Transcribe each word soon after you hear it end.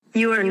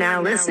You are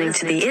now listening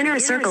to the Inner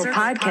Circle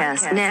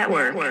Podcast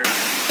Network. 一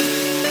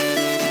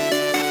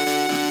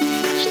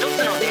つの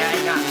出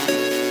会いが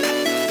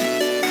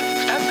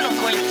二つの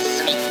恋に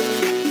進み、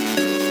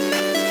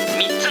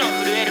三つの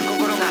震える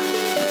心が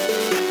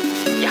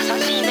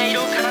優しい音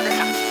色を奏で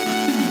た。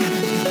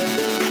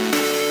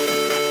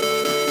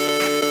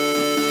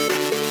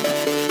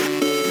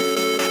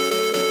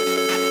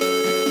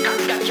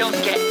春日京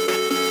介、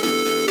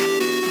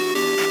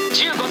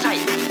15歳。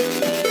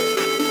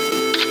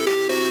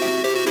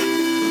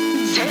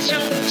青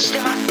春して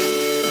ます。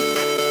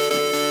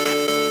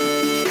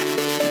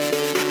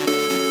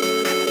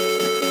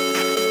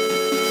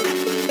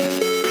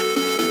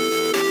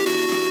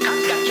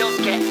春日京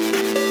介、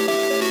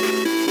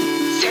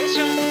青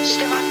春し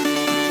てます。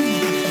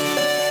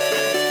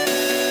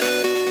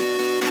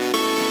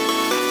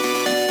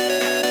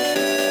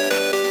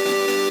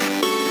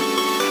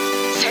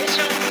青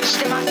春し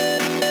てます。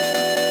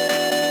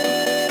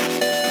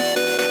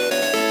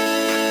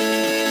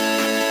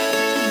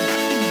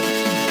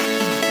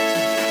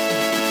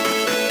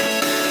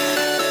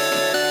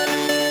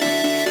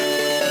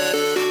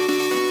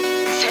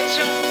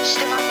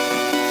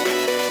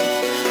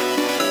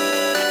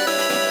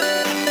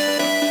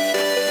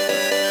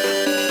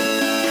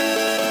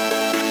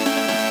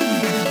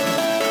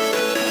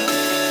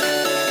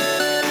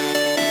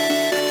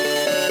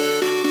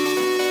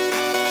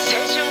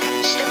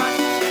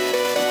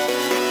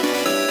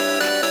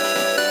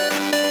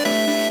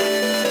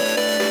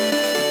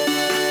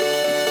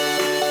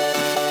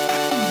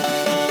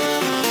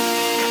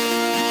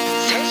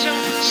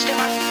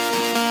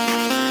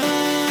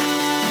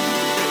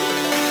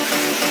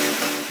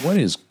What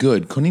is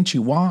good?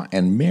 Konnichiwa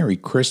and Merry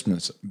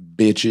Christmas,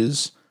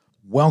 bitches.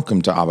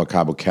 Welcome to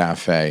Abacabo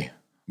Cafe.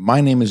 My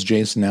name is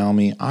Jason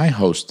Almy. I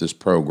host this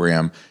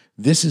program.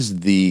 This is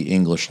the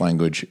English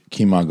language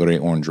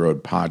Kimagure Orange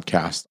Road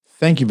podcast.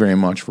 Thank you very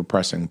much for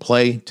pressing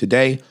play.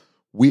 Today,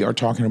 we are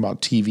talking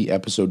about TV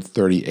episode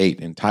 38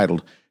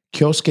 entitled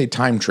Kyosuke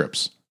Time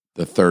Trips,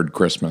 The Third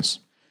Christmas.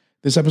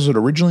 This episode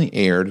originally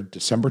aired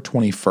December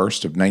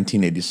 21st of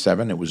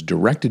 1987. It was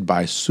directed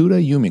by Suda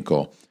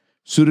Yumiko.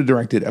 Suda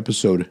directed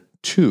episode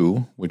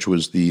 2, which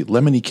was the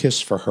Lemony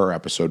Kiss for Her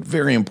episode,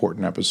 very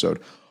important episode.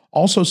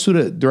 Also,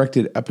 Suda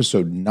directed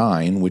episode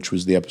 9, which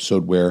was the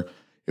episode where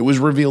it was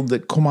revealed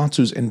that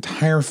Komatsu's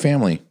entire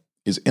family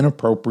is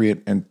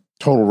inappropriate and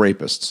total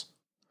rapists.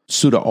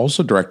 Suda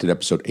also directed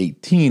episode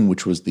 18,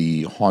 which was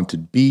the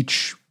haunted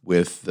beach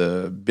with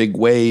the big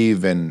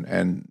wave and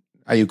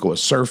Ayuko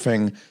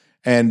surfing,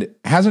 and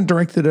hasn't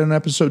directed an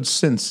episode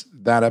since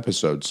that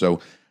episode. So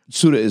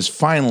Suda is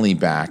finally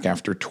back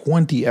after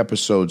 20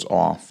 episodes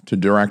off to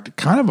direct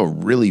kind of a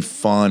really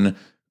fun,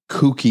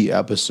 kooky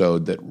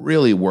episode that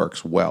really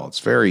works well.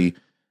 It's very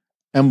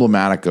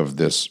emblematic of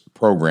this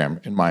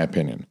program, in my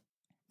opinion.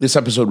 This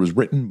episode was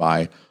written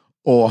by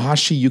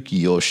Ohashi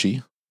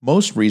Yukiyoshi.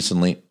 Most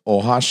recently,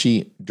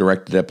 Ohashi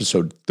directed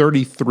episode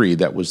 33,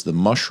 that was the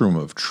Mushroom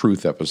of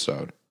Truth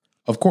episode.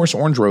 Of course,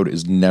 Orange Road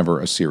is never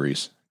a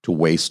series to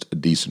waste a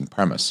decent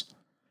premise.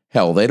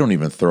 Hell, they don't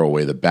even throw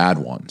away the bad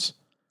ones.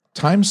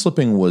 Time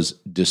slipping was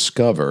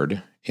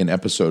discovered in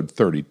episode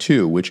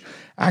 32, which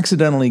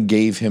accidentally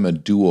gave him a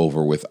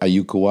do-over with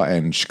Ayukawa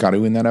and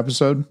Shikaru in that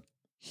episode.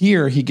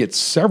 Here, he gets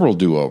several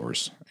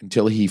do-overs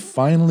until he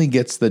finally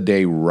gets the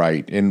day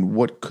right in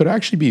what could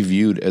actually be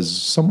viewed as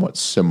somewhat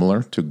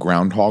similar to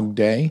Groundhog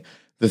Day,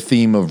 the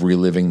theme of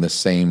reliving the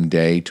same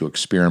day to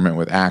experiment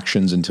with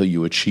actions until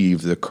you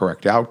achieve the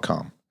correct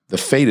outcome, the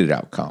fated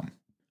outcome.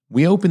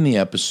 We open the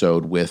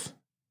episode with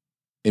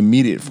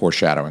immediate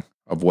foreshadowing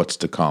of what's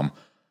to come.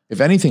 If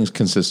anything's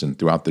consistent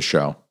throughout the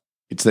show,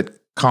 it's that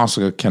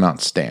Kasuga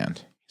cannot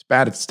stand. He's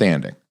bad at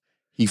standing.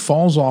 He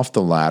falls off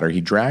the ladder.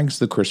 He drags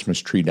the Christmas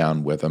tree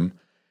down with him.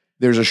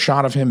 There's a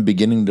shot of him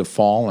beginning to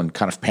fall and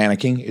kind of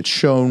panicking. It's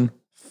shown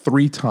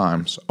 3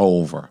 times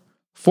over,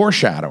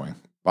 foreshadowing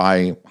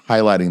by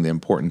highlighting the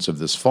importance of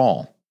this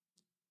fall.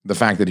 The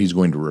fact that he's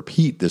going to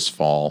repeat this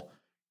fall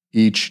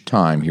each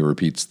time he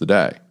repeats the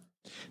day.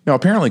 Now,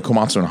 apparently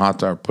Komatsu and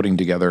Hata are putting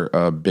together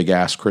a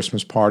big-ass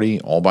Christmas party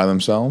all by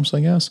themselves,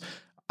 I guess.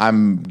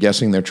 I'm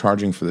guessing they're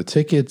charging for the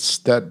tickets.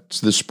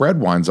 The spread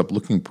winds up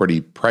looking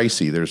pretty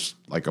pricey. There's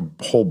like a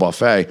whole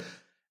buffet.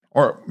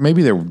 Or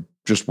maybe they're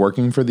just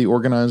working for the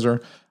organizer.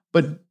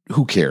 But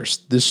who cares?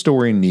 This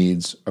story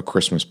needs a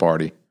Christmas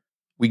party.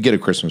 We get a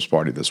Christmas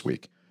party this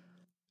week.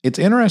 It's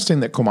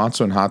interesting that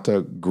Komatsu and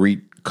Hata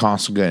greet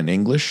Kasuga in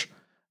English.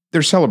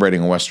 They're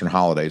celebrating a Western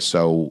holiday,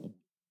 so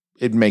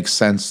it makes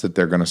sense that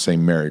they're going to say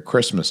Merry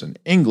Christmas in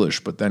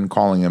English, but then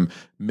calling him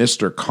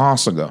Mr.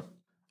 Kasuga.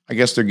 I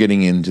guess they're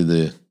getting into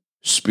the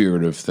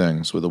spirit of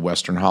things with a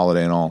Western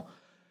holiday and all.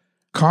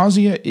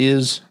 Kazuya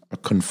is a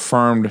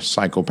confirmed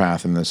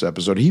psychopath in this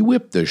episode. He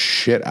whipped the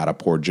shit out of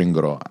poor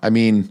Jingoro. I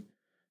mean,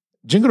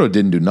 Jingoro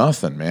didn't do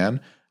nothing,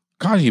 man.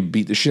 Kazuya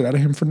beat the shit out of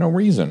him for no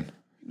reason.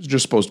 He was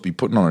just supposed to be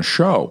putting on a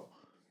show.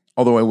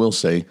 Although I will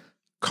say,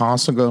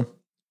 Kasuga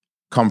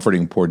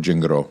comforting poor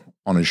Jingoro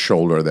on his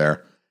shoulder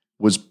there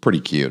was pretty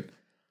cute.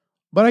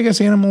 But I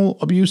guess animal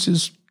abuse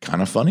is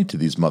kind of funny to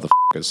these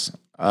motherfuckers.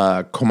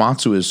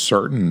 Komatsu is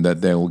certain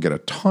that they will get a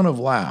ton of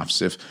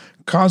laughs if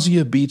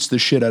Kazuya beats the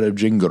shit out of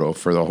Jingoro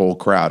for the whole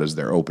crowd as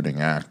their opening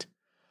act.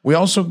 We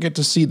also get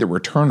to see the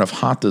return of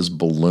Hata's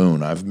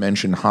balloon. I've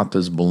mentioned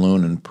Hata's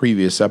balloon in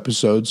previous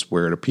episodes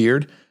where it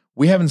appeared.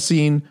 We haven't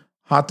seen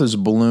Hata's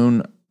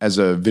balloon as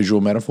a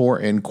visual metaphor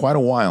in quite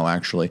a while,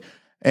 actually.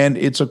 And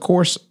it's, of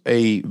course,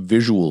 a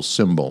visual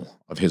symbol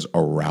of his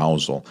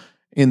arousal.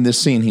 In this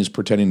scene, he's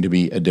pretending to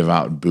be a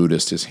devout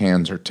Buddhist. His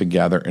hands are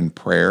together in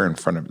prayer in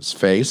front of his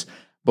face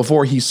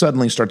before he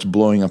suddenly starts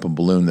blowing up a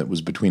balloon that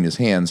was between his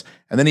hands,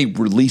 and then he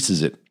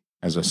releases it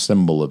as a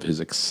symbol of his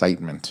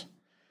excitement.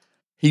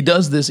 He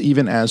does this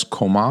even as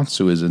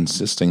Komatsu is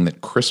insisting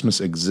that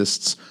Christmas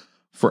exists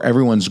for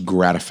everyone's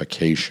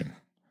gratification.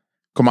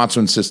 Komatsu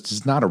insists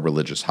it's not a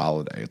religious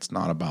holiday. It's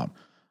not about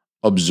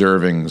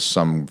observing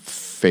some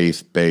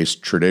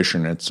faith-based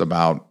tradition. It's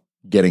about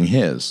getting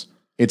his.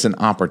 It's an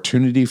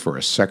opportunity for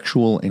a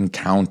sexual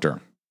encounter.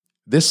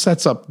 This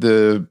sets up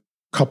the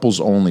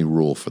couples-only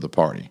rule for the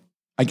party.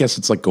 I guess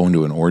it's like going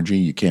to an orgy.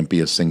 You can't be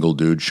a single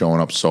dude showing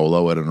up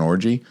solo at an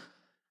orgy.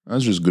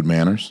 That's just good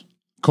manners.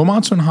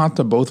 Komatsu and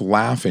Hata both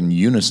laugh in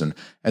unison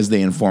as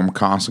they inform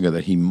Kasuga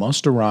that he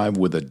must arrive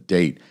with a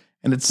date.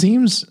 And it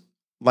seems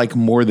like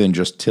more than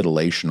just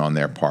titillation on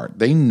their part.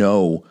 They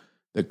know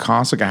that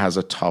Kasuga has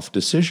a tough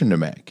decision to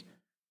make.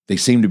 They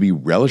seem to be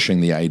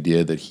relishing the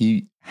idea that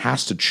he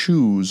has to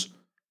choose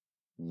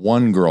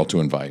one girl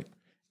to invite.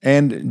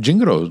 And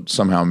Jingoro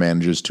somehow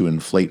manages to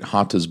inflate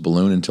Hata's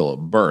balloon until it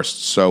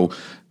bursts. So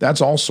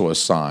that's also a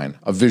sign,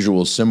 a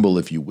visual symbol,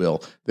 if you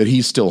will, that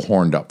he's still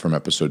horned up from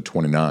episode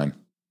 29.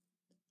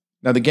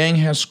 Now, the gang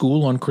has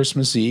school on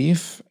Christmas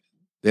Eve.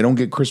 They don't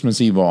get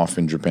Christmas Eve off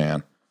in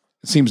Japan.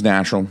 It seems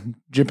natural.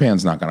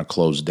 Japan's not going to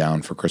close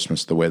down for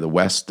Christmas the way the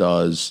West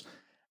does.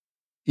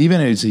 Even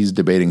as he's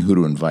debating who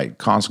to invite,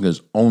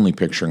 Kasuga's only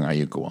picturing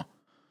Ayukawa.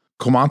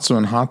 Komatsu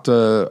and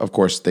Hata, of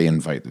course, they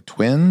invite the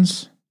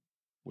twins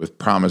with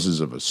promises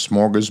of a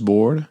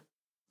smorgasbord.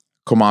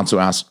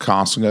 Komatsu asks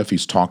Kasuga if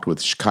he's talked with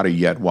Shikaru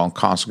yet, while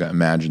Kasuga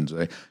imagines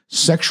a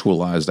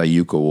sexualized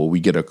Ayukawa. We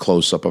get a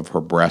close-up of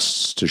her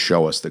breasts to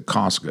show us that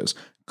Kasuga's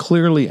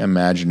clearly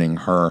imagining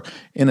her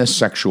in a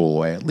sexual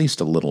way, at least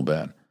a little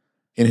bit.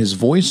 In his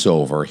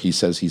voiceover, he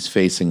says he's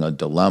facing a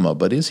dilemma,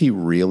 but is he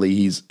really?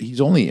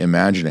 He's only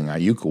imagining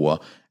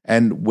Ayukawa,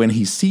 and when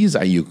he sees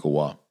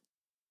Ayukawa,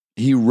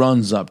 he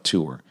runs up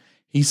to her.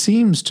 He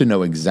seems to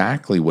know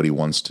exactly what he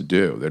wants to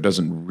do. There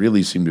doesn't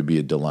really seem to be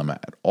a dilemma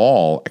at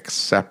all,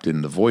 except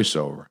in the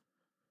voiceover.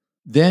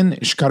 Then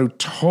Shikaru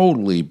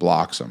totally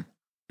blocks him.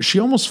 She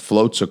almost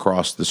floats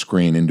across the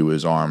screen into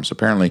his arms.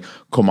 Apparently,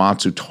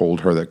 Komatsu told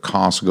her that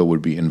Kasuga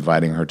would be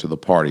inviting her to the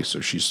party, so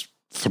she's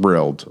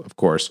thrilled, of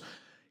course.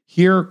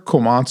 Here,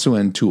 Komatsu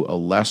and to a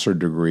lesser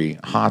degree,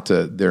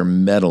 Hata, they're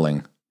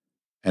meddling,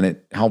 and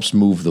it helps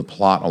move the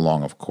plot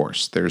along, of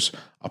course. There's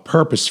a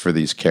purpose for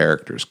these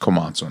characters,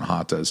 Komatsu and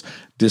Hata. As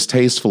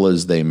distasteful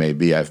as they may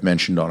be, I've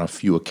mentioned on a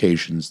few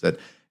occasions that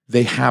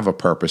they have a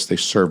purpose, they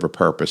serve a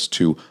purpose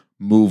to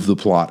move the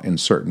plot in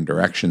certain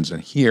directions,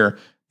 and here,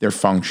 their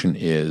function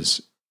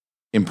is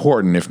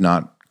important, if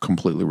not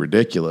completely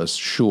ridiculous,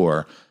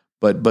 sure,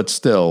 but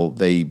still,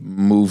 they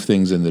move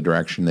things in the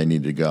direction they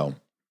need to go.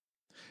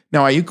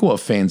 Now, Ayukawa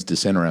feigns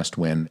disinterest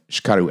when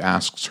Shikaru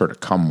asks her to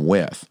come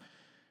with.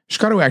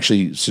 Shikaru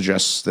actually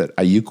suggests that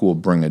Ayukawa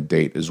bring a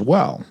date as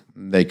well.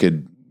 They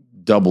could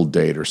double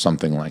date or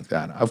something like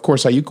that. Of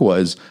course, Ayukawa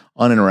is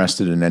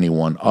uninterested in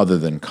anyone other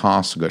than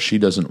Kasuga. She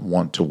doesn't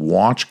want to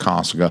watch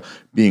Kasuga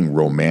being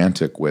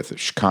romantic with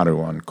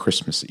Shikaru on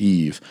Christmas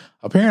Eve.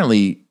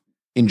 Apparently,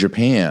 in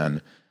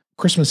Japan,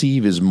 Christmas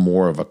Eve is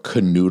more of a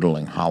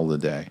canoodling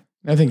holiday.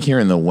 I think here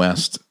in the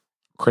West,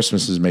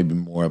 Christmas is maybe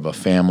more of a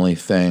family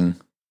thing,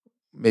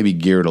 maybe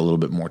geared a little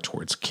bit more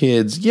towards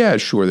kids. Yeah,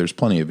 sure, there's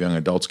plenty of young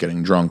adults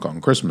getting drunk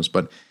on Christmas,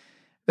 but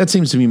that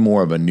seems to be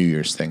more of a New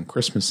Year's thing.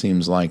 Christmas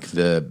seems like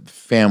the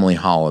family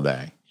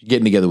holiday. You're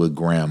getting together with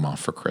grandma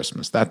for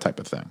Christmas, that type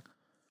of thing.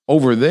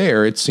 Over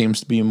there, it seems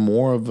to be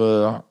more of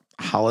a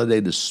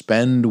holiday to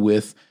spend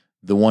with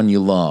the one you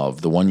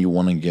love, the one you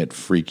want to get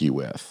freaky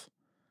with.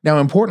 Now,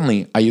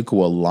 importantly,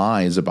 Ayukawa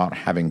lies about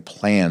having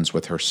plans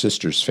with her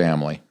sister's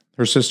family.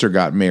 Her sister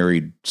got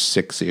married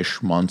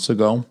 6-ish months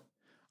ago.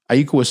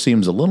 Ayukawa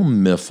seems a little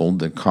miffled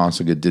that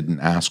Kasuga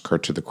didn't ask her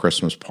to the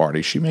Christmas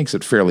party. She makes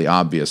it fairly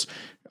obvious.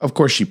 Of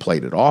course, she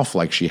played it off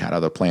like she had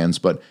other plans,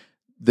 but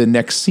the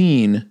next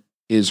scene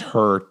is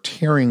her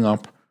tearing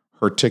up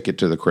her ticket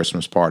to the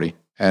Christmas party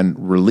and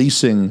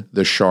releasing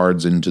the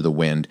shards into the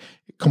wind.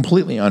 It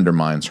completely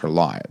undermines her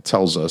lie. It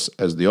tells us,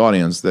 as the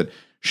audience, that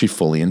she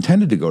fully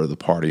intended to go to the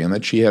party and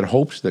that she had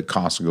hoped that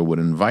Kasuga would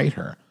invite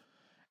her.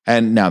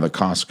 And now that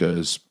Kasuga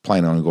is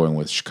planning on going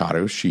with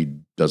Shikaru, she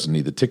doesn't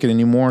need the ticket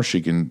anymore.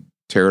 She can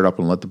tear it up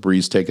and let the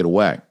breeze take it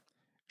away.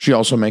 She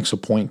also makes a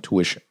point to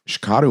wish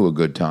Shikaru a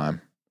good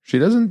time. She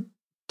doesn't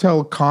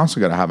tell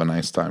Kasuga to have a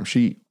nice time.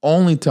 She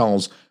only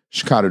tells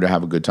Shikaru to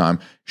have a good time.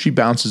 She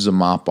bounces a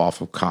mop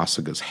off of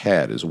Kasuga's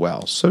head as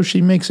well. So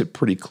she makes it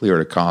pretty clear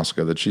to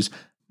Kasuga that she's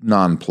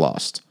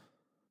nonplussed.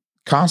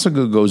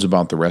 Kasuga goes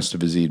about the rest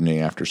of his evening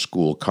after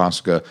school.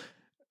 Kasuga,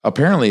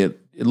 apparently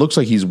it looks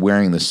like he's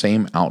wearing the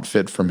same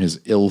outfit from his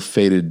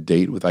ill-fated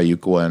date with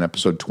Ayukawa in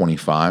episode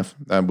 25.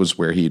 That was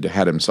where he'd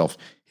had himself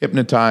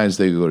hypnotized.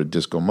 They go to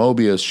Disco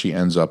Mobius. She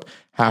ends up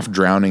half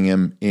drowning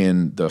him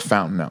in the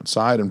fountain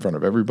outside in front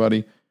of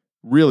everybody.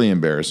 Really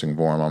embarrassing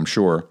for him, I'm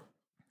sure.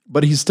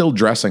 But he's still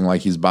dressing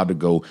like he's about to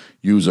go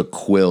use a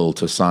quill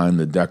to sign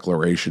the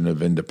Declaration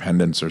of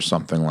Independence or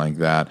something like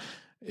that.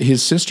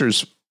 His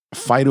sisters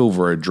fight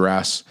over a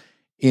dress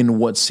in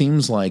what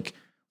seems like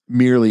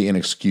merely an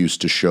excuse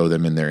to show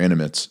them in their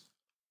intimates.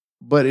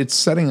 But it's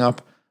setting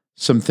up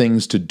some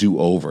things to do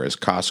over as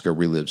Kasuga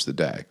relives the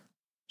day.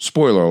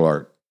 Spoiler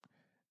alert,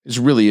 this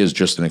really is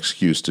just an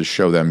excuse to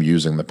show them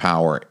using the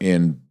power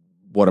in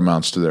what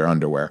amounts to their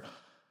underwear.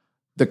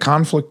 The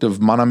conflict of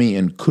Manami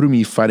and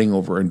Kurumi fighting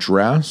over a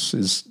dress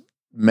is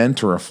meant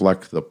to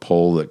reflect the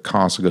pull that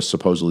Kasuga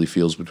supposedly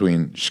feels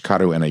between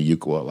Shikaru and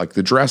Ayukawa. Like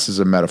the dress is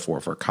a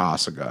metaphor for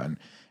Kasuga, and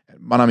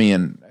Manami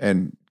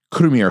and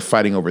Kurumi are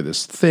fighting over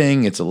this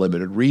thing. It's a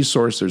limited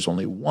resource. There's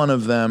only one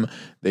of them.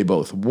 They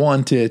both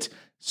want it.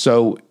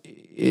 So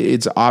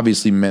it's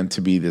obviously meant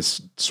to be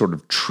this sort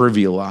of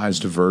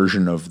trivialized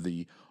version of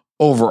the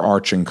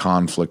overarching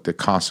conflict that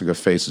Kasuga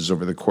faces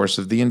over the course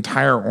of the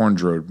entire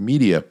Orange Road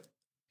media.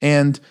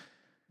 And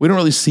we don't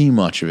really see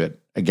much of it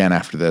again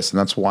after this. And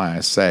that's why I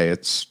say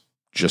it's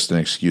just an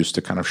excuse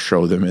to kind of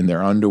show them in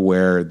their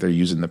underwear. They're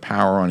using the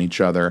power on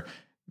each other.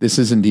 This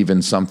isn't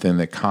even something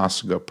that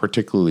Kasuga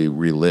particularly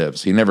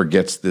relives. He never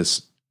gets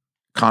this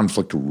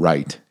conflict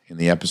right in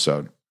the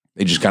episode.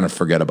 They just kind of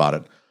forget about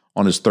it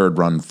on his third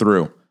run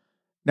through.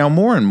 Now,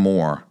 more and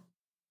more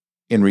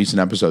in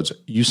recent episodes,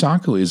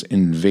 Yusaku is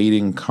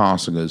invading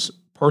Kasuga's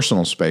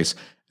personal space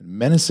and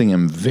menacing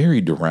him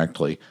very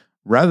directly,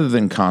 rather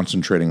than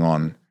concentrating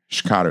on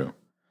Shikaru.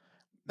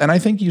 And I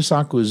think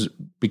Yusaku is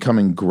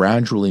becoming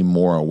gradually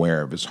more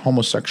aware of his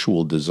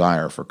homosexual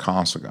desire for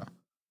Kasuga.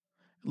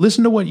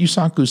 Listen to what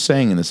Yusaku is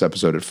saying in this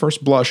episode. At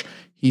first blush,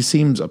 he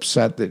seems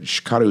upset that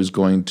Shikaru is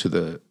going to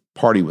the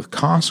party with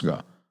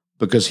Kasuga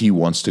because he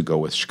wants to go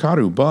with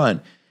Shikaru.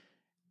 But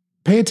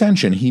pay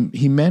attention,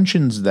 he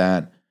mentions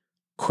that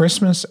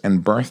Christmas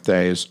and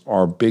birthdays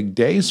are big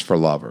days for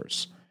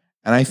lovers.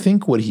 And I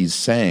think what he's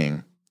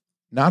saying,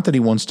 not that he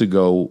wants to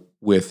go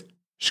with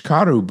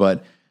Shikaru,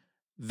 but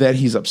that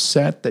he's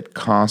upset that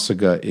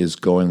Kasuga is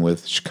going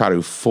with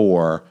Shikaru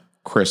for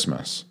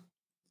Christmas.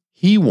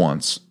 He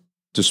wants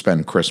to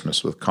spend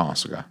Christmas with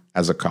Kasuga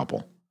as a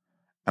couple.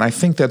 And I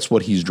think that's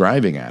what he's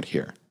driving at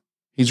here.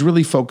 He's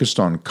really focused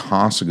on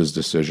Kasuga's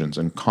decisions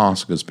and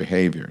Kasuga's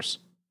behaviors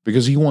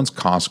because he wants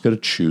Kasuga to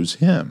choose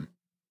him.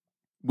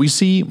 We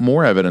see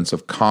more evidence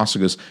of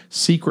Kasuga's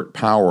secret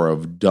power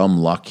of dumb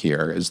luck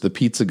here as the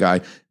pizza guy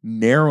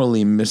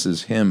narrowly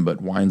misses him but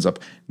winds up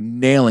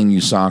nailing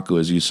Yusaku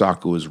as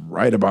Yusaku is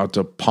right about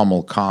to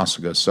pummel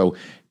Kasuga. So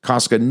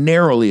Kasuga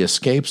narrowly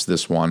escapes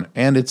this one,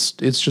 and it's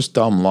just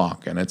dumb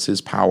luck, and it's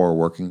his power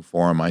working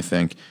for him, I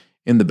think,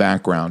 in the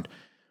background.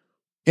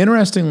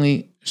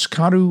 Interestingly,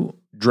 Shikaru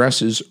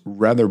dresses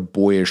rather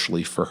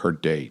boyishly for her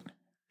date.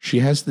 She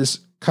has this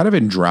kind of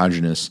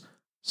androgynous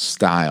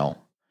style.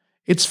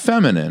 It's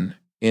feminine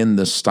in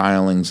the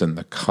stylings and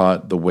the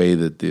cut, the way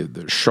that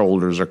the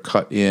shoulders are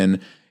cut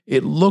in.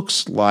 It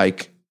looks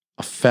like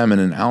a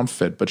feminine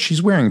outfit, but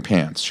she's wearing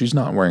pants. She's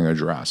not wearing a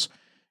dress.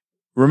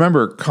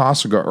 Remember,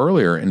 Kasuga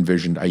earlier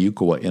envisioned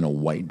Ayukawa in a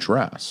white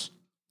dress.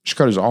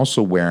 Shikaru's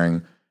also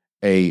wearing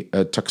a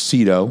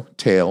tuxedo,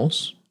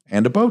 tails,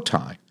 and a bow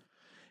tie.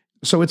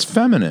 So it's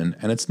feminine,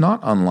 and it's not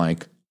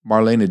unlike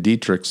Marlene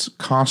Dietrich's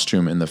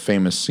costume in the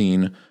famous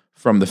scene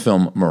from the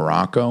film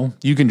Morocco.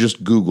 You can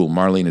just Google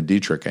Marlene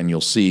Dietrich and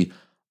you'll see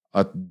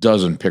a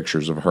dozen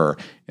pictures of her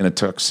in a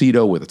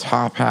tuxedo with a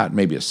top hat,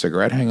 maybe a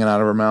cigarette hanging out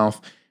of her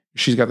mouth.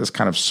 She's got this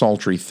kind of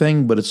sultry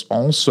thing, but it's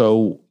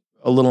also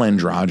a little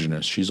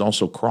androgynous. She's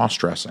also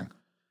cross-dressing.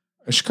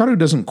 Shikaru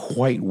doesn't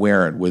quite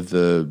wear it with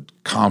the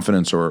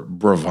confidence or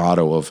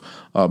bravado of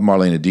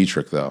Marlene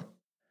Dietrich, though.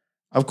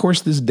 Of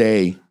course, this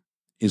day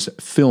is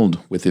filled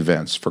with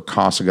events for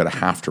Kasuga to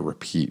have to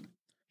repeat.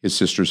 His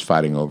sister's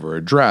fighting over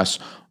a dress,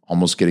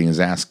 almost getting his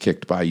ass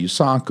kicked by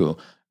Yusaku,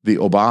 the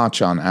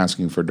Oba-chan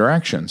asking for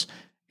directions.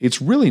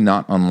 It's really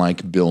not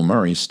unlike Bill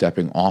Murray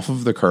stepping off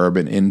of the curb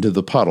and into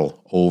the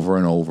puddle over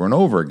and over and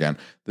over again.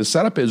 The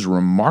setup is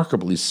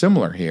remarkably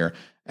similar here,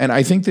 and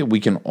I think that we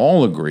can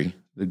all agree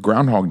that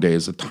Groundhog Day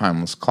is a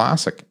timeless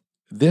classic.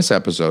 This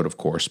episode, of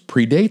course,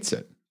 predates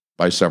it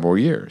by several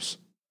years.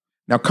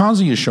 Now,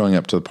 Kazuya showing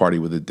up to the party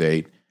with a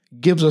date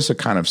gives us a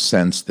kind of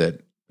sense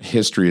that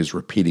history is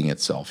repeating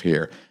itself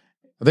here.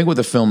 I think what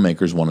the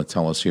filmmakers want to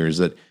tell us here is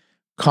that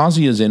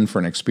Kazuya is in for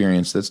an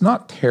experience that's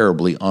not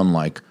terribly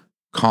unlike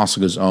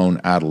Kasuga's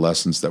own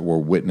adolescence that we're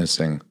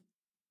witnessing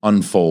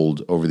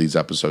unfold over these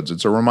episodes.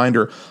 It's a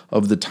reminder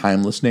of the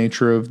timeless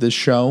nature of this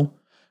show.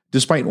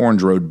 Despite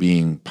Orange Road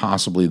being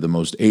possibly the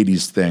most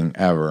 80s thing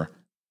ever,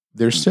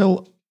 there's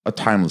still a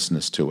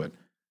timelessness to it.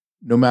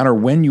 No matter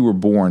when you were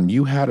born,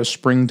 you had a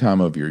springtime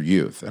of your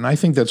youth. And I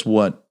think that's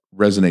what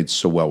resonates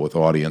so well with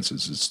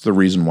audiences. It's the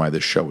reason why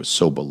this show is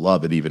so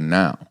beloved even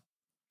now.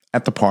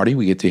 At the party,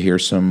 we get to hear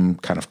some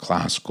kind of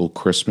classical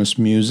Christmas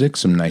music,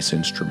 some nice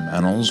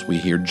instrumentals. We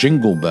hear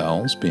jingle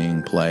bells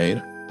being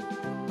played.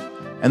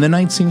 And the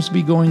night seems to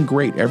be going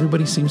great.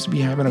 Everybody seems to be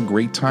having a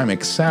great time,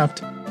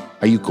 except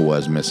Ayukawa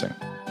is missing.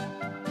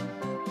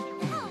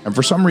 And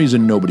for some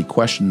reason, nobody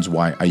questions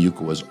why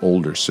Ayukawa's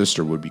older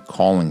sister would be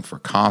calling for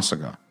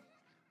Kasuga.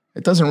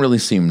 It doesn't really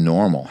seem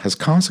normal. Has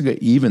Kasuga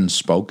even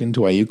spoken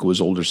to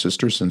Ayukawa's older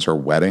sister since her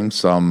wedding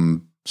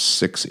some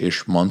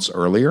 6-ish months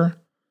earlier?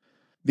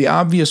 The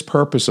obvious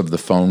purpose of the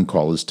phone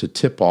call is to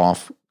tip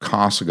off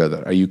Kasuga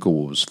that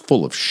Ayukawa was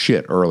full of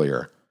shit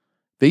earlier.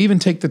 They even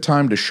take the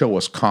time to show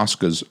us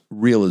Kasuga's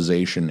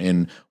realization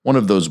in one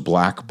of those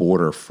black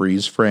border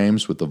freeze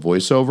frames with the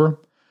voiceover.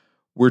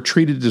 We're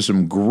treated to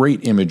some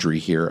great imagery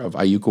here of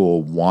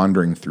Ayukawa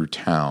wandering through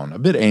town, a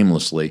bit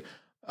aimlessly,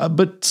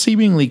 but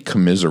seemingly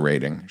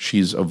commiserating.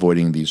 She's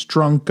avoiding these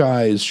drunk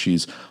guys,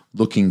 she's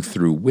looking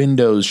through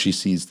windows, she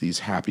sees these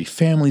happy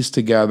families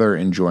together,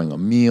 enjoying a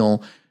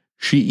meal.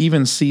 She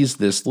even sees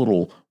this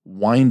little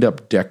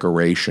wind-up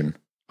decoration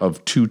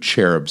of 2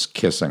 cherubs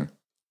kissing.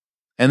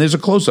 And there's a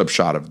close-up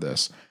shot of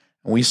this,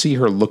 and we see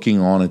her looking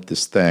on at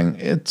this thing.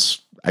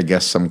 It's, I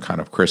guess, some kind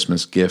of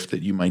Christmas gift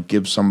that you might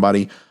give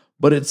somebody,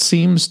 but it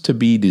seems to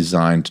be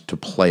designed to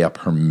play up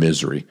her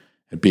misery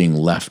at being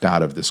left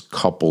out of this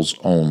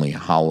couples-only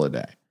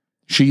holiday.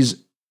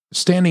 She's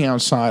standing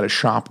outside a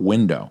shop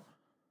window,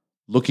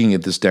 looking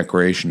at this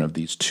decoration of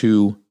these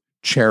 2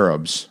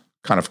 cherubs,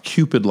 kind of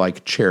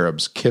Cupid-like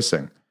cherubs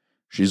kissing.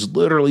 She's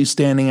literally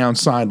standing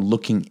outside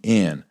looking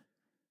in,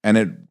 and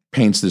it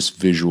paints this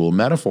visual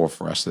metaphor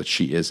for us that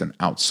she is an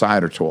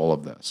outsider to all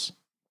of this.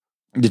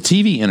 The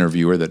TV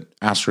interviewer that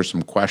asked her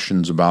some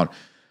questions about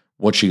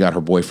what she got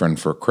her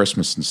boyfriend for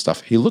Christmas and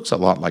stuff, he looks a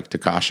lot like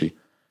Takashi.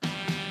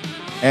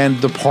 And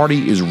the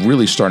party is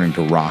really starting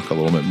to rock a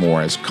little bit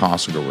more as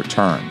Kasuga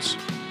returns.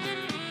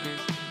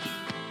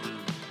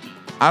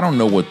 I don't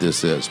know what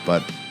this is,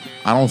 but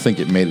I don't think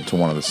it made it to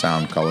one of the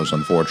sound colors,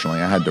 unfortunately.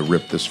 I had to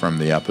rip this from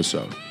the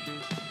episode.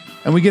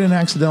 And we get an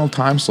accidental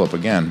time slip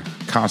again.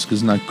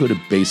 Kasuga's not good at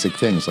basic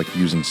things like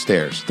using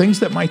stairs. Things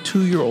that my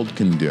 2-year-old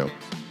can do.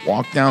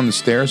 Walk down the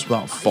stairs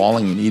without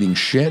falling and eating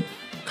shit.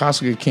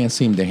 Kasuga can't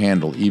seem to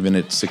handle, even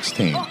at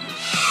 16.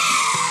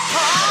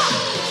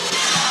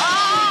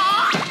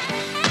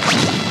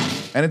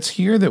 And it's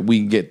here that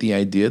we get the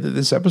idea that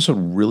this episode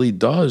really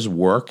does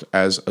work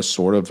as a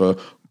sort of a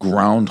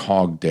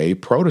Groundhog Day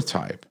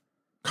prototype.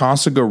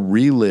 Kasuga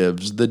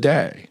relives the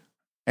day,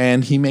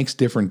 and he makes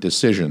different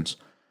decisions.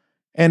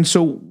 And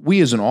so we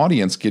as an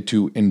audience get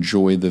to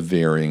enjoy the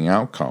varying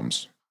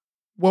outcomes.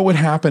 What would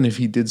happen if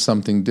he did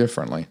something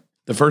differently?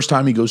 The first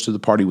time he goes to the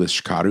party with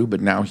Shikaru, but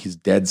now he's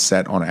dead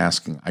set on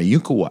asking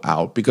Ayukawa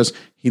out because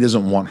he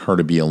doesn't want her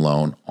to be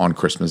alone on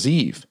Christmas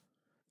Eve.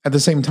 At the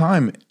same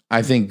time,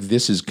 I think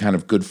this is kind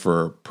of good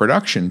for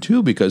production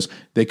too, because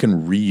they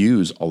can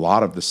reuse a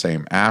lot of the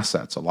same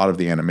assets. A lot of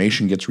the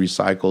animation gets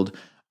recycled.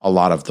 A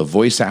lot of the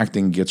voice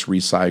acting gets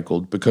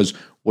recycled because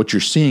what you're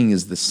seeing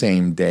is the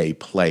same day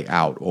play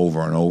out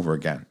over and over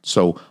again.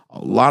 So a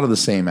lot of the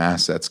same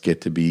assets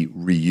get to be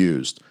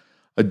reused.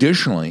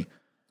 Additionally,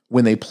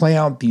 when they play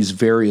out these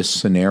various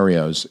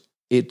scenarios,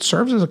 it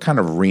serves as a kind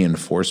of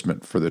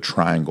reinforcement for the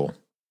triangle.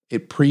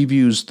 It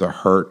previews the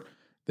hurt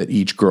that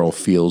each girl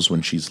feels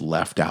when she's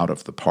left out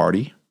of the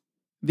party.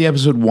 The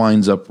episode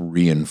winds up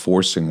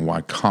reinforcing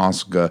why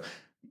Kasuga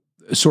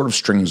sort of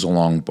strings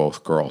along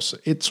both girls.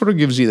 It sort of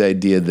gives you the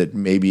idea that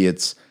maybe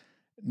it's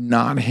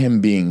not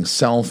him being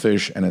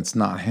selfish and it's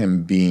not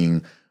him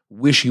being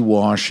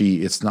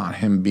wishy-washy, it's not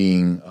him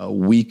being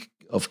weak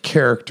of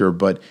character,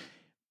 but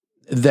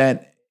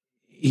that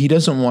he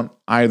doesn't want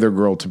either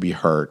girl to be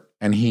hurt,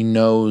 and he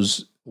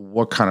knows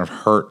what kind of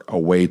hurt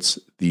awaits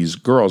these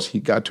girls. He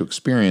got to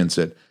experience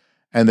it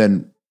and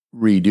then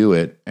redo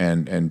it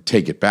and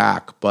take it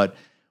back, but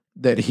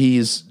that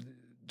he's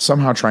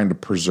somehow trying to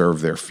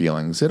preserve their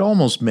feelings. It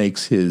almost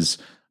makes his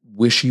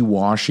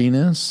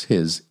wishy-washiness,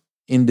 his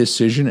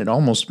indecision, it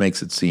almost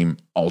makes it seem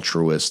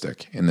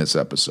altruistic in this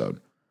episode.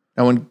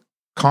 Now, when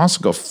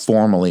Kasuga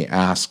formally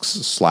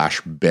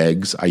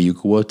asks/begs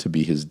Ayukawa to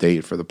be his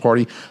date for the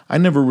party, I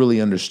never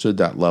really understood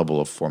that level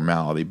of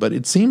formality, but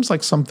it seems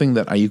like something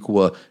that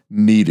Ayukawa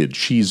needed.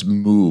 She's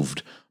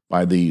moved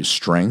by the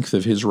strength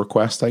of his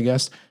request, I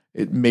guess.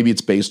 Maybe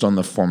it's based on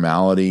the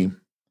formality,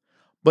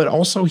 but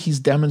also he's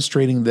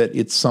demonstrating that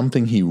it's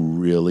something he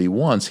really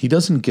wants. He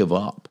doesn't give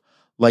up.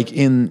 Like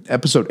in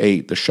episode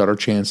 8, the Shutter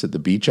Chance at the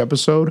Beach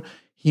episode,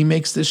 he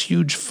makes this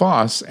huge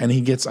fuss and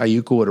he gets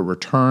Ayukawa to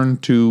return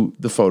to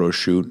the photo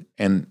shoot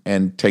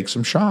and take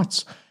some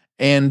shots.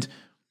 And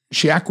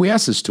she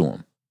acquiesces to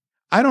him.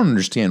 I don't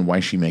understand why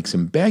she makes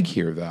him beg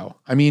here, though.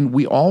 I mean,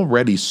 we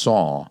already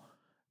saw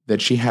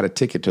that she had a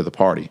ticket to the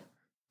party.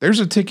 There's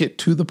a ticket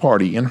to the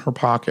party in her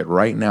pocket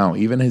right now,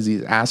 even as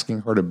he's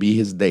asking her to be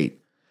his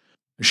date.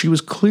 She was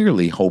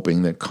clearly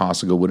hoping that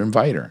Kasuga would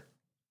invite her.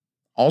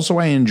 Also,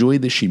 I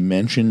enjoyed that she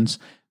mentions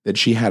that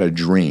she had a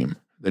dream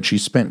that she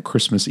spent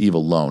Christmas Eve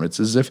alone. It's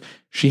as if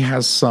she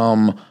has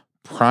some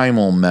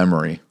primal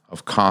memory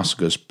of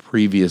Kasuga's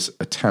previous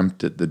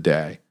attempt at the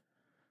day.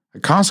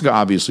 Kasuga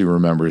obviously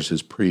remembers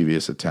his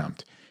previous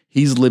attempt.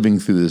 He's living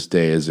through this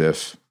day as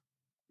if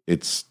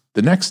it's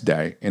the next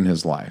day in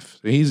his life.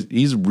 So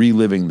he's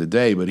reliving the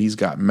day, but he's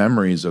got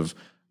memories of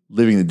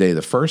living the day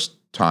the first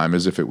time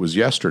as if it was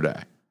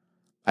yesterday.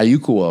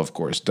 Ayukawa, of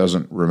course,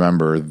 doesn't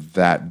remember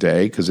that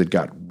day because it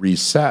got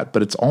reset,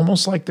 but it's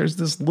almost like there's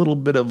this little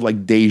bit of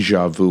like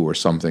deja vu or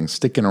something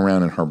sticking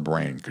around in her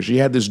brain because she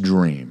had this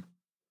dream.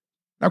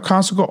 Now,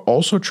 Kasuga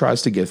also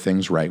tries to get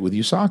things right with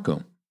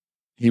Yusaku.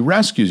 He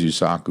rescues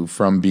Yusaku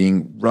from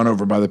being run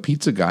over by the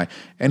pizza guy,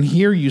 and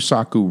here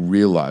Yusaku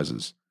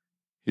realizes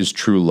his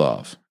true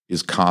love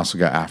is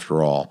Kasuga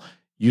after all.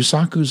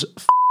 Yusaku's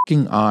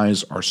fucking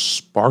eyes are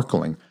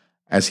sparkling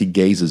as he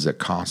gazes at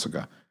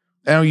Kasuga.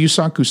 Now,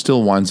 Yusaku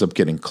still winds up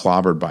getting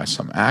clobbered by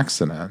some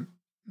accident.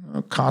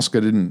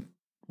 Kasuga didn't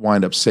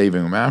wind up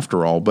saving him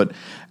after all, but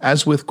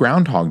as with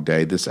Groundhog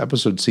Day, this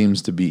episode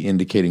seems to be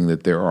indicating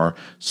that there are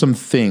some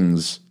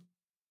things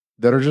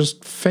that are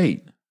just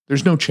fate.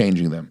 There's no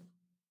changing them.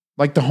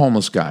 Like the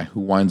homeless guy who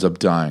winds up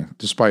dying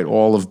despite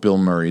all of Bill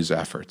Murray's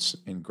efforts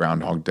in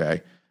Groundhog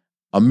Day.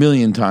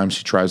 1,000,000 times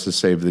he tries to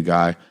save the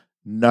guy.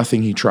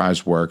 Nothing he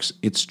tries works.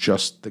 It's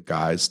just the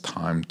guy's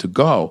time to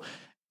go.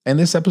 And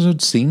this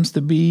episode seems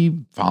to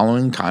be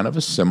following kind of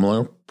a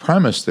similar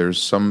premise.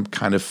 There's some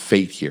kind of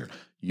fate here.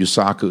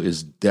 Yusaku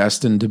is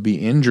destined to be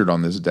injured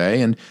on this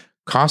day, and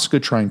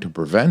Kasuga trying to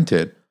prevent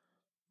it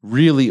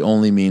really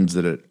only means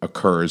that it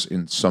occurs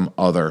in some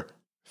other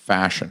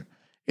fashion.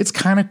 It's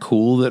kind of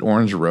cool that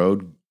Orange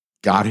Road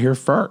got here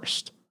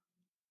first.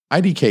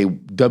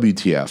 IDK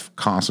WTF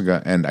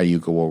Kasuga and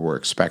Ayukawa were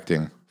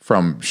expecting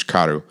from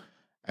Shikaru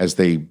as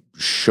they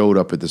showed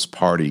up at this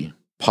party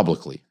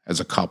publicly as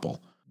a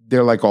couple.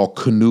 They're like all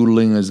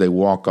canoodling as they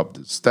walk up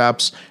the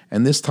steps,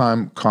 and this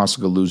time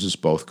Kasuga loses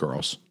both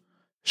girls.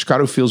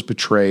 Shikaru feels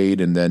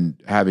betrayed, and then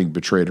having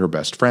betrayed her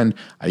best friend,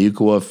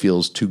 Ayukawa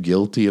feels too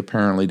guilty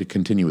apparently to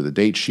continue with the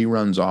date. She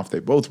runs off. They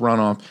both run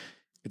off.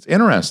 It's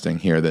interesting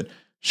here that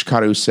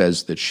Shikaru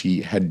says that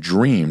she had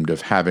dreamed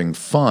of having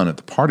fun at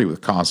the party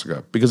with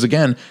Kasuga, because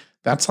again,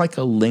 that's like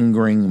a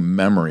lingering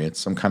memory. It's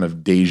some kind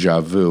of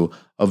deja vu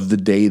of the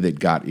day that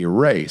got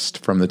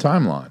erased from the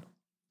timeline.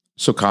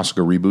 So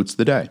Kasuga reboots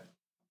the day.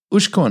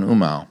 Ushiko and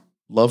Umao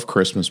love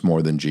Christmas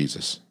more than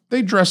Jesus.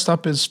 They dressed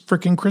up as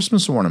freaking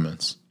Christmas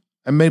ornaments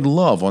and made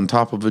love on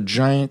top of a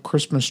giant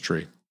Christmas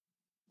tree.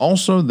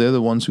 Also, they're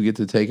the ones who get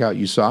to take out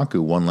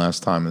Yusaku one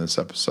last time in this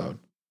episode.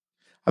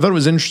 I thought it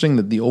was interesting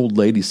that the old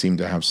lady seemed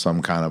to have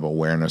some kind of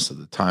awareness of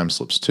the time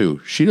slips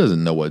too. She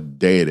doesn't know what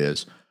day it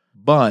is,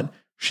 but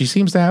she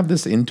seems to have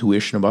this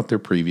intuition about their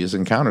previous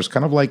encounters,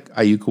 kind of like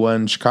Ayukawa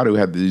and Shikaru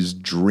had these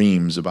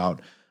dreams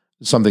about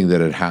something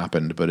that had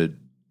happened, but it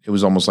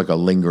was almost like a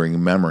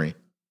lingering memory.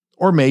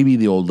 Or maybe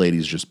the old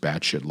lady's just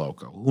batshit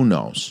loco. Who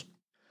knows?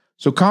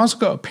 So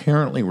Kasuga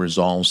apparently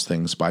resolves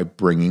things by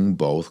bringing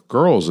both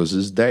girls as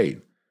his date.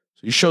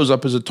 So he shows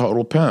up as a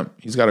total pimp.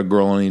 He's got a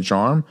girl on each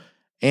arm,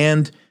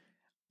 and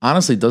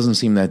honestly, it doesn't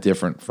seem that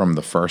different from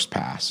the first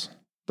pass.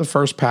 The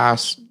first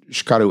pass,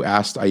 Shikaru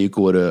asked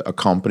Ayukawa to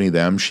accompany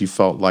them. She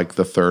felt like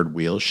the third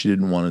wheel. She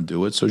didn't want to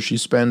do it, so she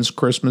spends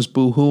Christmas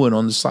boo-hooing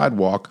on the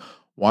sidewalk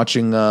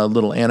watching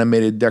little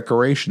animated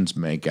decorations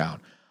make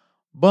out.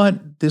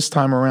 But this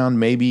time around,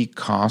 maybe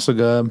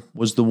Kasuga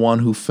was the one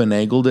who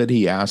finagled it.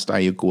 He asked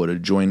Ayukawa to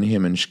join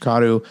him and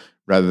Shikaru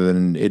rather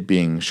than it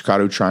being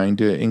Shikaru trying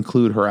to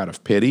include her out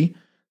of pity.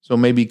 So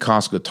maybe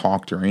Kasuga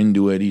talked her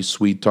into it. He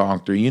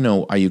sweet-talked her. You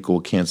know,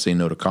 Ayukawa can't say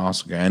no to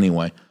Kasuga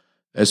anyway,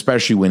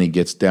 especially when he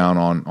gets down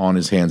on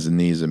his hands and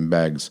knees and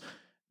begs.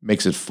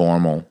 Makes it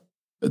formal.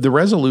 The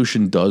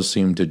resolution does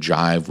seem to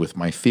jive with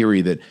my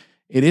theory that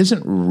it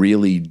isn't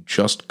really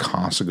just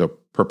Kasuga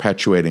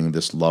perpetuating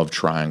this love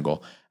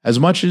triangle, as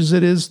much as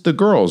it is the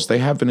girls. They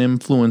have an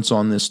influence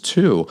on this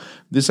too.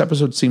 This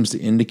episode seems to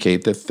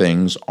indicate that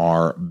things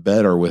are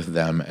better with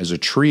them as a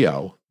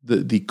trio.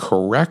 The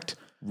correct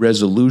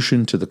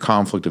resolution to the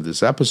conflict of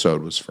this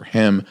episode was for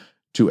him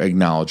to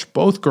acknowledge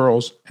both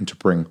girls and to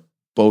bring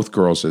both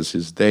girls as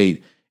his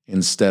date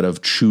instead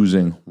of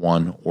choosing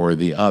one or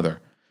the other.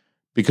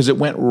 Because it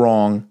went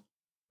wrong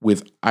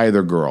with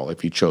either girl.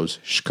 If he chose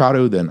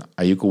Shikaru, then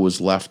Ayukawa was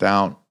left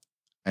out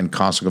and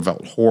Kasuga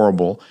felt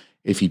horrible.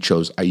 If he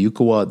chose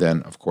Ayukawa,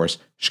 then, of course,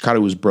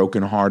 Shikaru was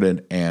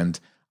brokenhearted and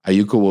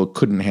Ayukawa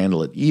couldn't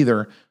handle it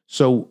either.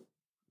 So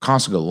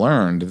Kasuga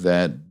learned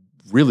that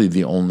really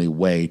the only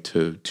way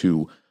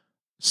to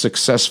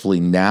successfully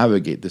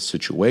navigate this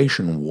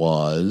situation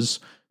was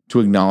to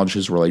acknowledge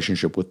his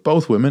relationship with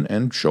both women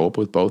and show up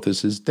with both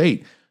as his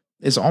date.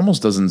 It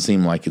almost doesn't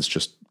seem like it's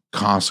just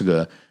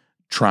Kasuga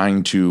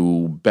trying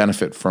to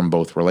benefit from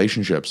both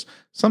relationships.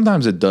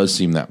 Sometimes it does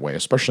seem that way,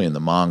 especially in the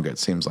manga. It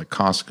seems like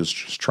Kasuga's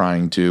just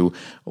trying to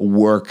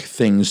work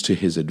things to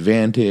his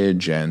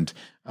advantage and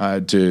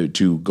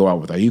to go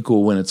out with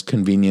Ayukawa when it's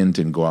convenient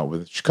and go out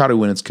with Shikaru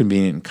when it's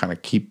convenient and kind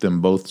of keep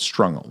them both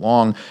strung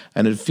along.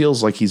 And it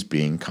feels like he's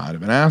being kind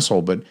of an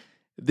asshole, but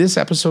This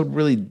episode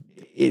really,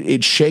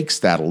 it shakes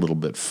that a little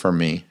bit for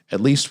me, at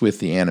least with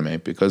the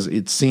anime, because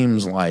it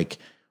seems like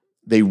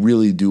they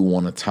really do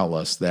want to tell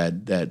us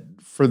that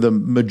for the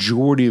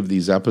majority of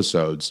these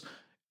episodes,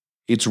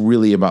 it's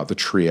really about the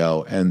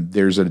trio, and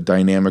there's a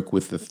dynamic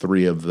with the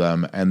three of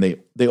them, and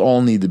they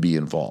all need to be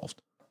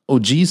involved.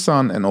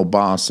 Oji-san and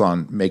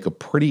Oba-san make a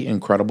pretty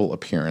incredible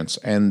appearance,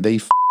 and they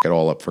it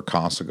all up for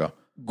Kasuga.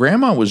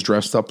 Grandma was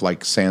dressed up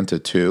like Santa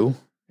too,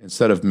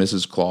 instead of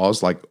Mrs.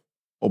 Claus. Like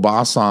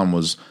Oba-san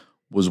was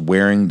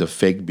wearing the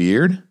fake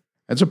beard.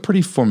 It's a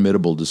pretty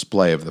formidable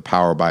display of the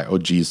power by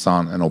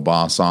Oji-san and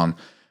Oba-san.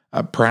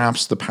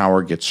 Perhaps the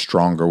power gets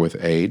stronger with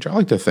age. I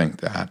like to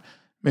think that.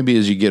 Maybe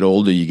as you get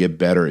older, you get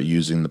better at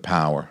using the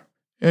power.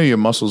 Your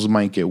muscles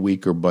might get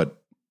weaker,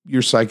 but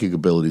your psychic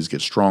abilities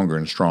get stronger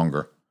and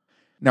stronger.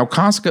 Now,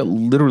 Kasuga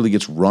literally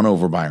gets run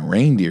over by a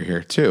reindeer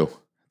here, too.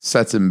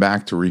 Sets him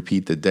back to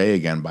repeat the day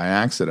again by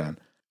accident.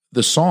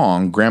 The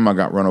song, Grandma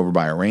Got Run Over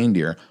by a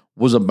Reindeer,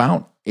 was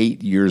about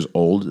 8 years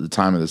old at the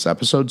time of this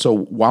episode, so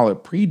while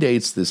it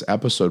predates this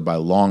episode by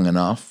long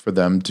enough for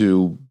them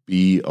to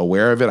be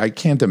aware of it, I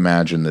can't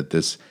imagine that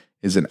this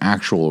is an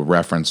actual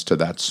reference to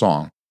that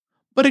song.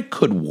 But it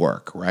could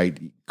work, right?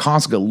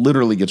 Kasuga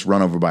literally gets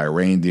run over by a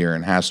reindeer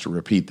and has to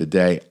repeat the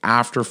day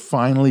after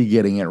finally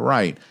getting it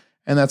right,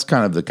 and that's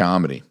kind of the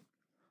comedy.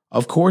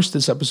 Of course,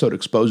 this episode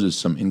exposes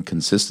some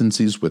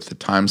inconsistencies with the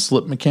time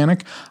slip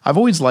mechanic. I've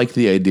always liked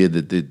the idea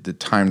that the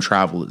time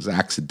travel is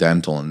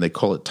accidental, and they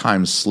call it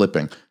time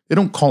slipping. They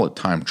don't call it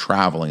time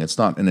traveling. It's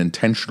not an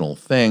intentional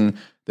thing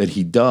that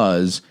he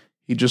does.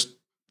 He just,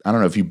 I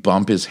don't know, if you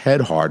bump his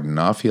head hard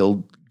enough,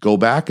 he'll go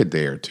back a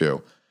day or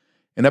two.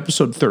 In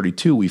episode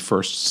 32, we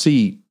first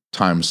see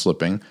time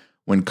slipping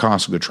when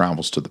Kasuga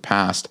travels to the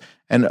past.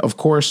 And of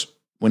course,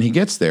 when he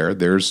gets there,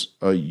 there's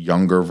a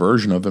younger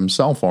version of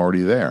himself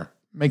already there.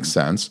 Makes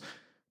sense.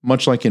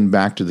 Much like in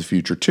Back to the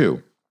Future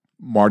 2.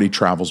 Marty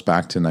travels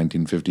back to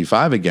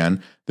 1955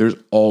 again. There's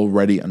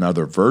already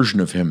another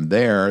version of him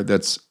there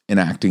that's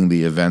enacting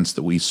the events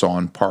that we saw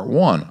in part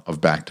 1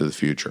 of Back to the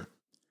Future.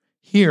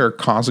 Here,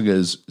 Kasuga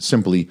is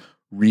simply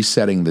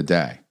resetting the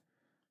day.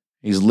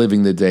 He's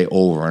living the day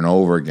over and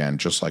over again,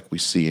 just like we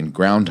see in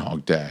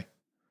Groundhog Day.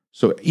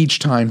 So each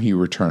time he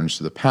returns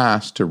to the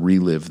past to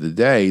relive the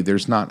day,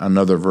 there's not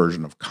another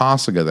version of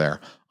Kasuga there.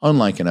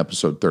 Unlike in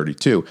episode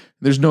 32,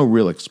 there's no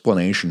real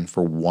explanation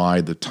for why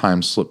the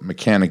time slip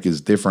mechanic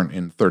is different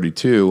in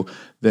 32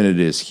 than it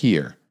is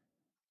here,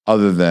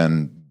 other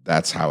than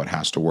that's how it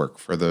has to work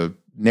for the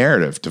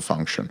narrative to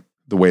function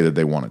the way that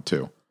they want it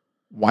to.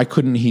 Why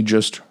couldn't he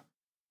just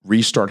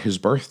restart his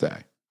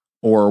birthday?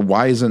 Or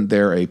why isn't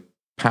there a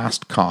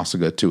past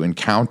Kasuga to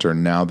encounter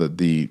now that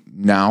the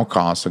now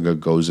Kasuga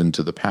goes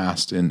into the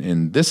past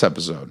in this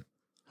episode?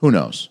 Who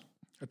knows?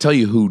 I'll tell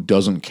you who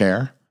doesn't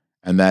care,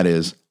 and that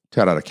is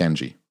Terada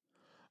Kenji.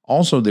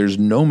 Also, there's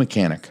no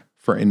mechanic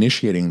for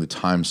initiating the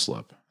time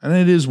slip, and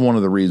it is one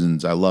of the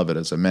reasons I love it,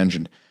 as I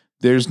mentioned.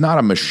 There's not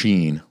a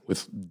machine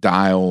with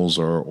dials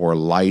or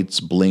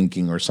lights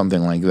blinking or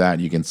something like that.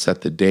 You can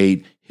set the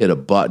date, hit a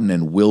button,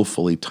 and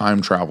willfully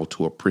time travel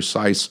to a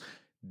precise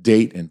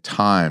date and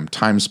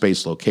time,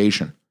 space,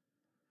 location.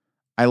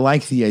 I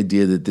like the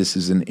idea that this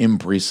is an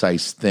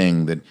imprecise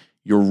thing, that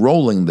you're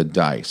rolling the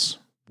dice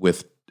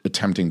with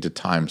attempting to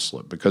time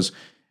slip, because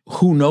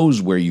who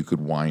knows where you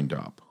could wind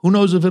up? Who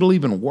knows if it'll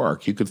even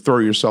work? You could throw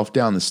yourself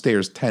down the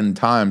stairs 10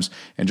 times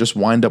and just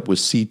wind up with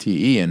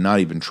CTE and not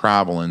even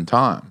travel in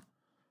time.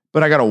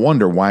 But I gotta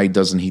wonder, why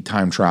doesn't he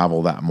time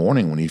travel that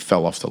morning when he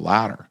fell off the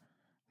ladder?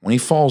 When he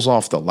falls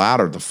off the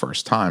ladder the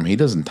first time, he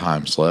doesn't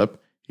time slip.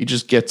 He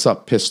just gets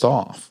up pissed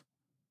off.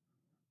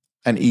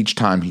 And each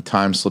time he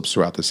time slips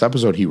throughout this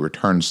episode, he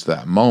returns to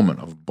that moment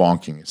of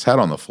bonking his head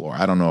on the floor.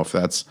 I don't know if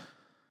it's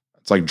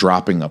like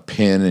dropping a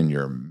pin in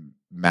your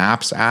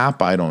Maps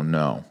app. I don't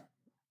know.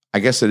 I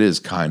guess it is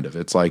kind of.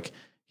 It's like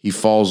he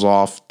falls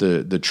off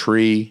the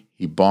tree,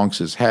 he bonks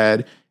his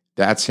head.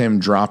 That's him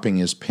dropping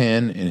his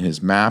pin in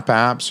his map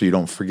app so you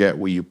don't forget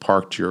where you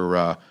parked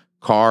your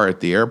car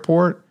at the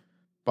airport.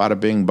 Bada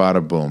bing,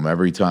 bada boom.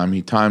 Every time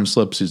he time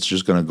slips, it's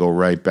just going to go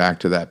right back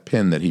to that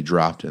pin that he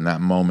dropped in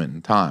that moment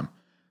in time.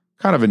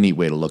 Kind of a neat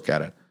way to look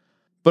at it.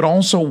 But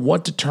also,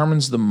 what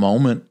determines the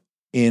moment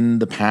in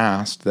the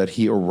past that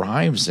he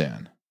arrives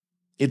in?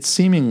 It's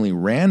seemingly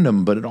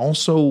random, but it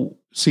also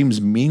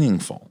seems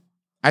meaningful.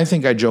 I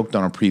think I joked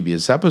on a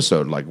previous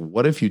episode, like,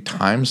 what if you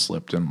time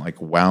slipped and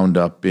wound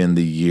up in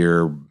the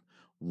year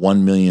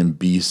 1 million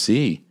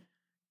BC?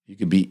 You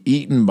could be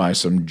eaten by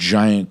some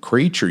giant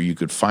creature. You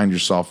could find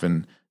yourself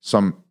in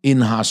some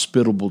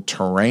inhospitable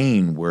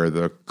terrain where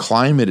the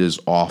climate is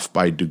off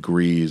by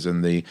degrees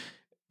and the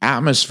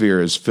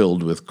atmosphere is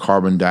filled with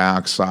carbon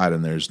dioxide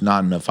and there's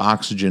not enough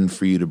oxygen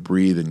for you to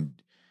breathe and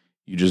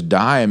you just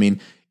die. I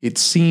mean, it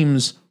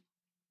seems,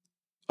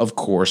 of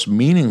course,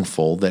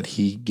 meaningful that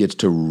he gets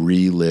to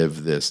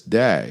relive this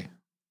day.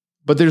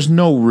 But there's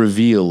no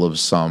reveal of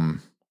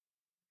some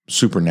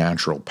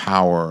supernatural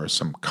power or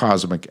some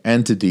cosmic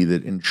entity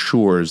that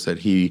ensures that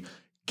he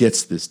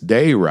gets this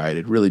day right.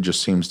 It really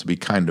just seems to be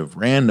kind of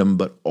random,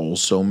 but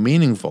also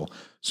meaningful.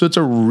 So it's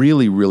a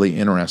really, really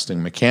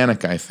interesting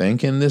mechanic, I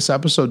think. And this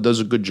episode does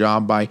a good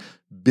job by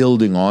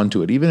building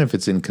onto it, even if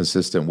it's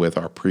inconsistent with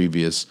our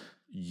previous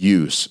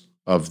use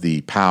of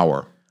the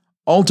power.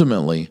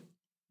 Ultimately,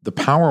 the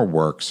power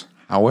works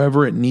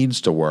however it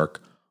needs to work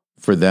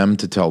for them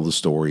to tell the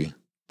story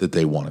that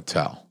they want to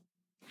tell.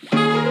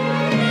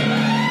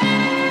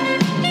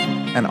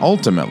 And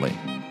ultimately,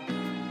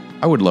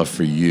 I would love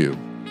for you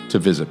to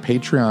visit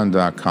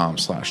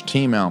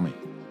patreon.com/TeamAlmy.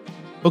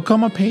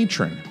 Become a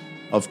patron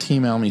of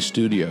Team Almy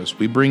Studios.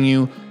 We bring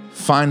you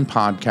fine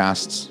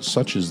podcasts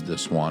such as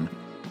this one.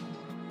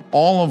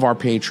 All of our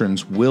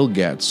patrons will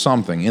get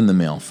something in the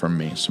mail from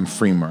me, some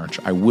free merch.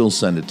 I will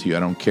send it to you. I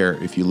don't care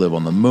if you live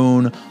on the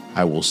moon.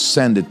 I will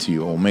send it to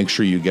you. I'll make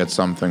sure you get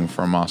something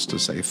from us to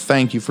say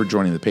thank you for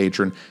joining the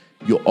Patreon.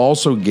 You'll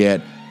also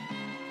get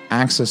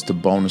access to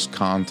bonus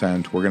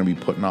content. We're going to be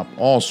putting up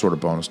all sort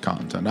of bonus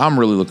content. I'm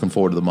really looking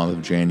forward to the month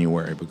of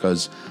January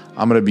because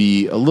I'm going to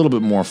be a little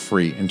bit more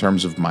free in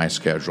terms of my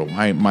schedule.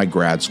 My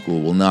grad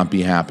school will not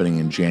be happening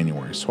in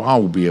January, so I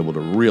will be able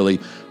to really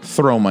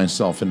throw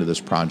myself into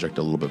this project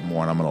a little bit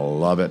more, and I'm going to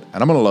love it.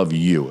 And I'm going to love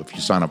you if you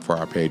sign up for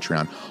our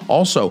Patreon.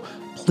 Also,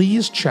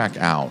 please check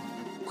out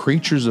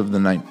Creatures of the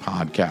Night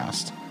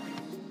podcast,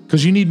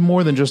 because you need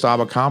more than just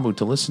Abakabu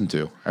to listen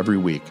to every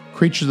week.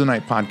 Creatures of the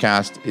Night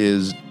podcast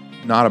is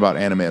not about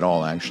anime at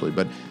all, actually,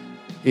 but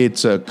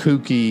it's a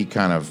kooky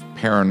kind of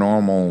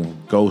paranormal,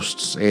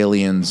 ghosts,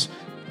 aliens,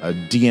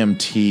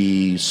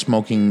 DMT,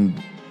 smoking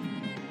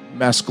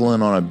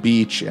mescaline on a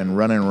beach and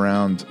running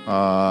around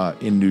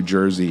in New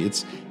Jersey.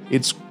 It's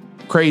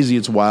crazy,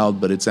 it's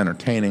wild, but it's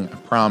entertaining, I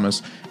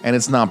promise. And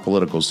it's not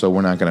political, so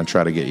we're not going to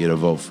try to get you to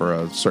vote for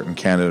a certain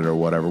candidate or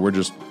whatever. We're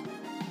just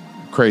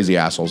crazy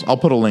assholes. I'll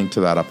put a link to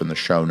that up in the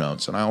show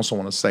notes. And I also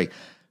want to say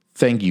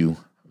thank you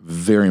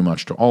very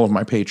much to all of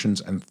my patrons,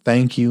 and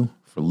thank you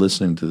for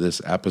listening to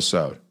this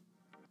episode.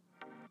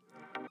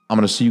 I'm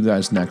going to see you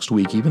guys next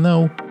week, even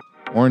though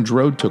Orange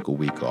Road took a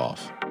week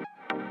off.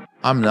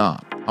 I'm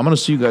not. I'm going to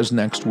see you guys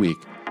next week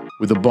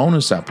with a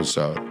bonus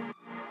episode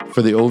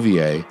for the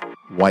OVA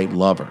White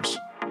Lovers,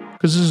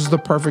 because this is the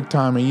perfect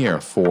time of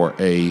year for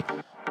a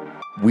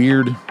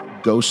weird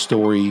ghost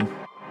story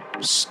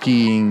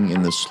skiing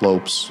in the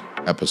slopes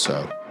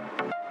episode.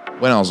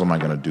 When else am I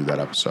going to do that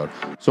episode?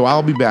 So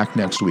I'll be back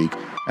next week,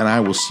 and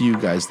I will see you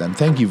guys then.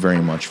 Thank you very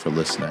much for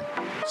listening.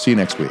 See you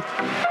next week.